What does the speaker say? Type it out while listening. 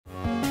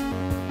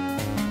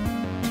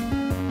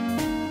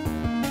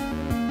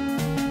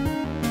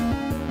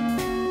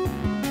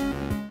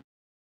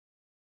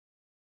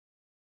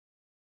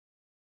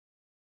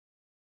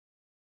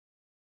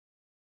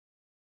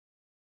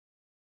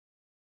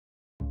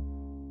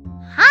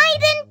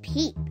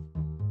Peep.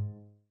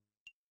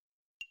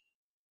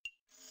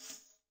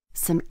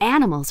 Some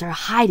animals are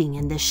hiding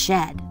in this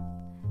shed.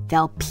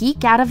 They'll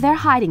peek out of their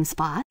hiding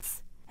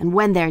spots, and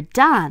when they're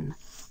done,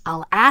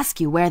 I'll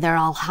ask you where they're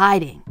all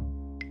hiding.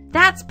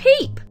 That's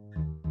Peep.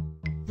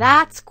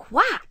 That's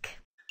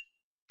Quack.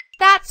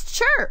 That's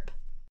Chirp.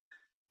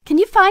 Can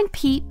you find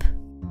Peep?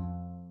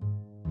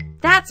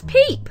 That's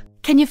Peep.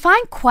 Can you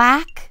find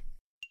Quack?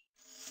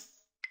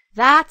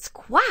 That's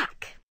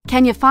Quack.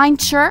 Can you find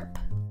Chirp?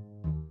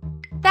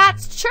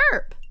 That's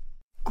Chirp.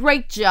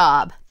 Great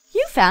job!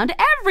 You found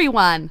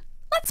everyone!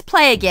 Let's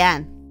play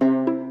again.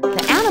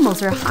 The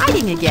animals are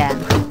hiding again.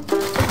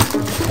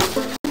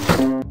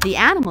 The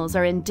animals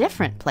are in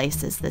different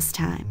places this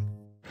time.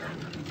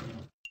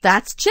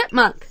 That's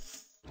Chipmunk.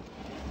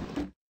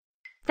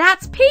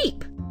 That's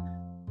Peep.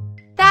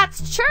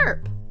 That's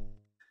Chirp.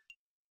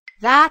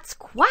 That's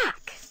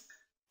Quack.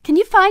 Can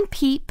you find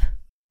Peep?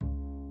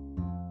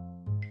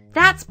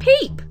 That's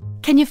Peep.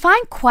 Can you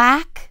find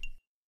Quack?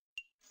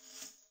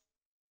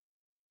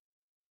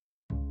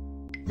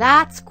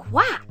 That's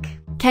Quack.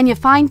 Can you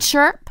find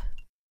Chirp?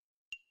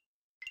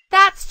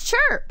 That's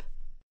Chirp.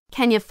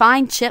 Can you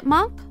find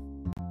Chipmunk?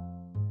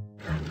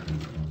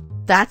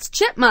 That's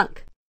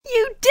Chipmunk.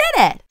 You did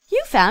it!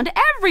 You found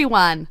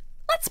everyone!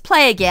 Let's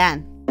play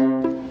again.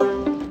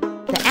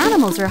 The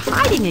animals are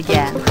hiding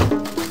again.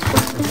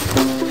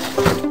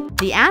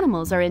 The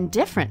animals are in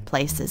different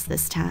places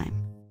this time.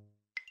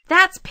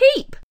 That's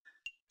Peep.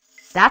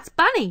 That's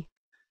Bunny.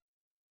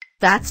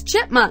 That's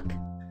Chipmunk.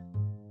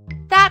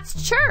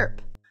 That's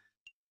Chirp.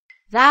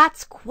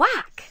 That's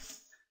Quack.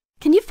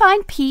 Can you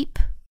find Peep?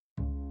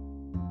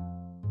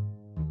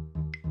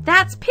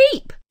 That's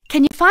Peep.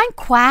 Can you find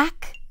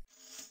Quack?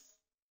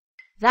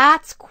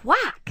 That's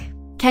Quack.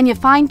 Can you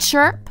find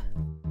Chirp?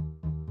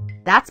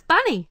 That's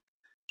Bunny.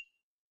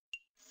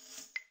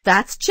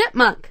 That's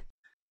Chipmunk.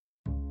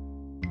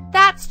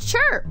 That's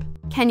Chirp.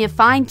 Can you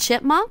find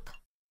Chipmunk?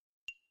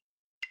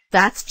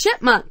 That's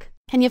Chipmunk.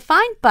 Can you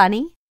find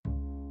Bunny?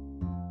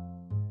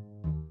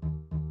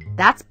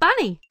 That's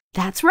Bunny.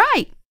 That's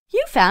right!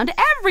 You found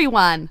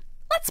everyone!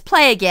 Let's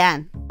play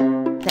again.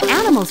 The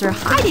animals are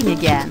hiding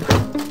again.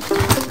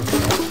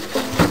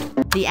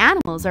 The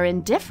animals are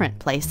in different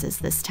places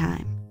this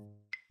time.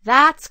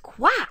 That's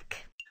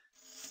Quack.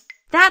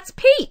 That's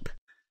Peep.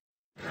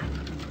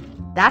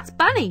 That's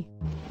Bunny.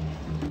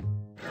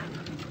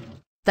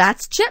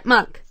 That's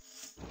Chipmunk.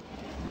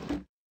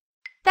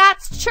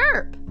 That's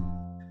Chirp.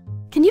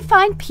 Can you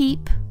find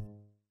Peep?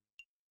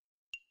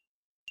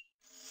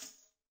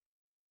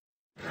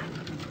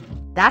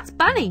 That's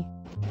Bunny.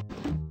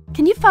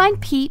 Can you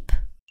find Peep?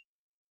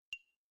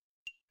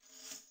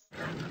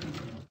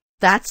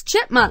 That's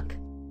Chipmunk.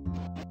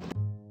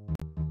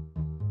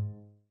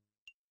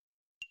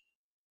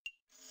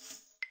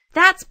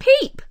 That's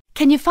Peep.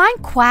 Can you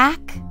find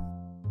Quack?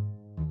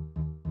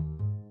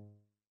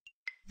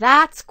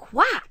 That's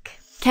Quack.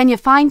 Can you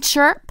find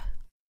Chirp?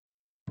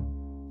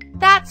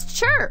 That's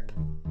Chirp.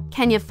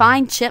 Can you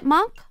find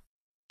Chipmunk?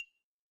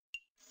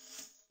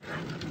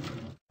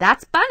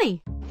 That's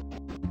Bunny.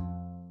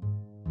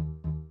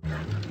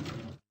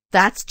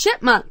 That's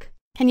Chipmunk.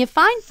 Can you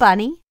find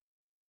Bunny?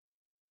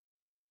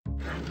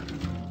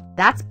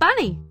 That's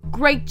Bunny.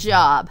 Great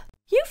job!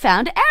 You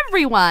found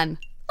everyone!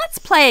 Let's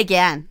play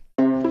again.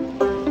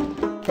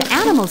 The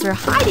animals are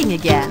hiding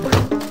again.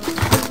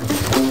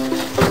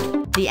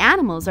 The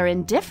animals are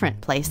in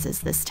different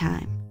places this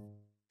time.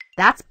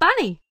 That's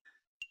Bunny.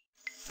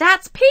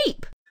 That's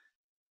Peep.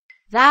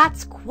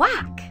 That's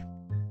Quack.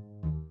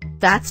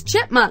 That's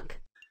Chipmunk.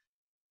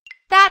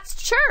 That's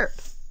Chirp.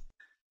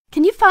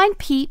 Can you find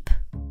Peep?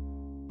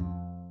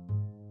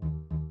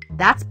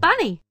 That's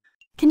Bunny.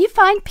 Can you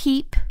find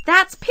Peep?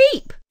 That's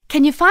Peep.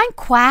 Can you find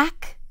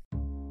Quack?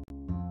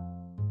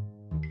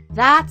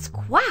 That's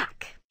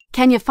Quack.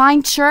 Can you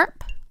find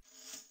Chirp?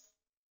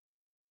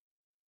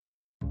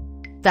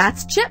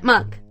 That's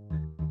Chipmunk.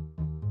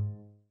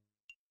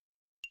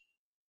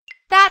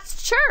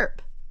 That's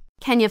Chirp.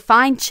 Can you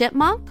find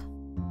Chipmunk?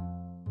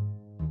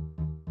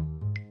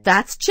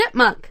 That's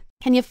Chipmunk.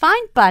 Can you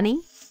find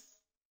Bunny?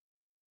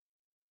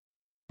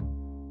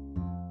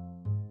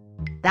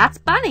 That's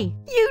Bunny.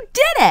 You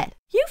did it!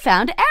 You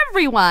found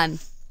everyone!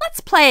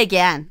 Let's play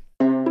again.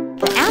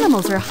 The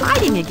animals are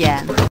hiding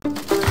again.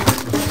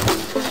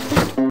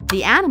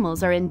 The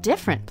animals are in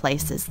different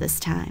places this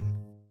time.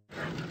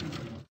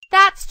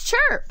 That's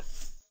Chirp.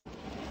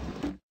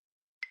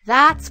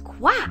 That's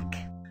Quack.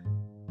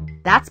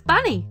 That's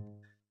Bunny.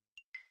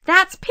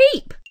 That's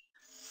Peep.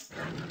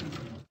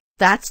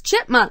 That's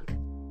Chipmunk.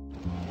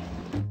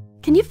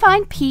 Can you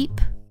find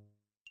Peep?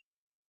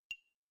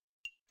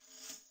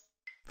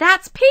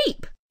 That's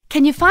Peep.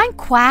 Can you find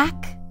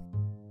Quack?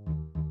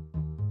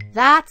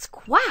 That's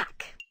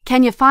Quack.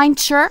 Can you find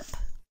Chirp?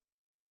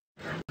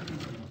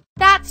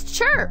 That's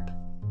Chirp.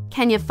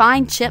 Can you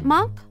find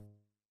Chipmunk?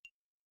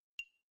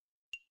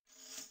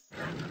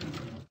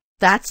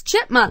 That's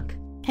Chipmunk.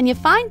 Can you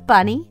find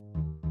Bunny?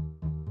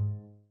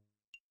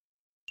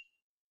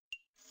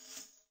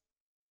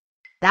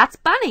 That's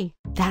Bunny.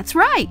 That's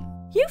right!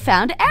 You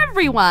found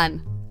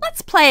everyone!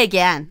 Let's play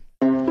again.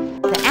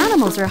 The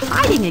animals are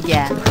hiding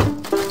again.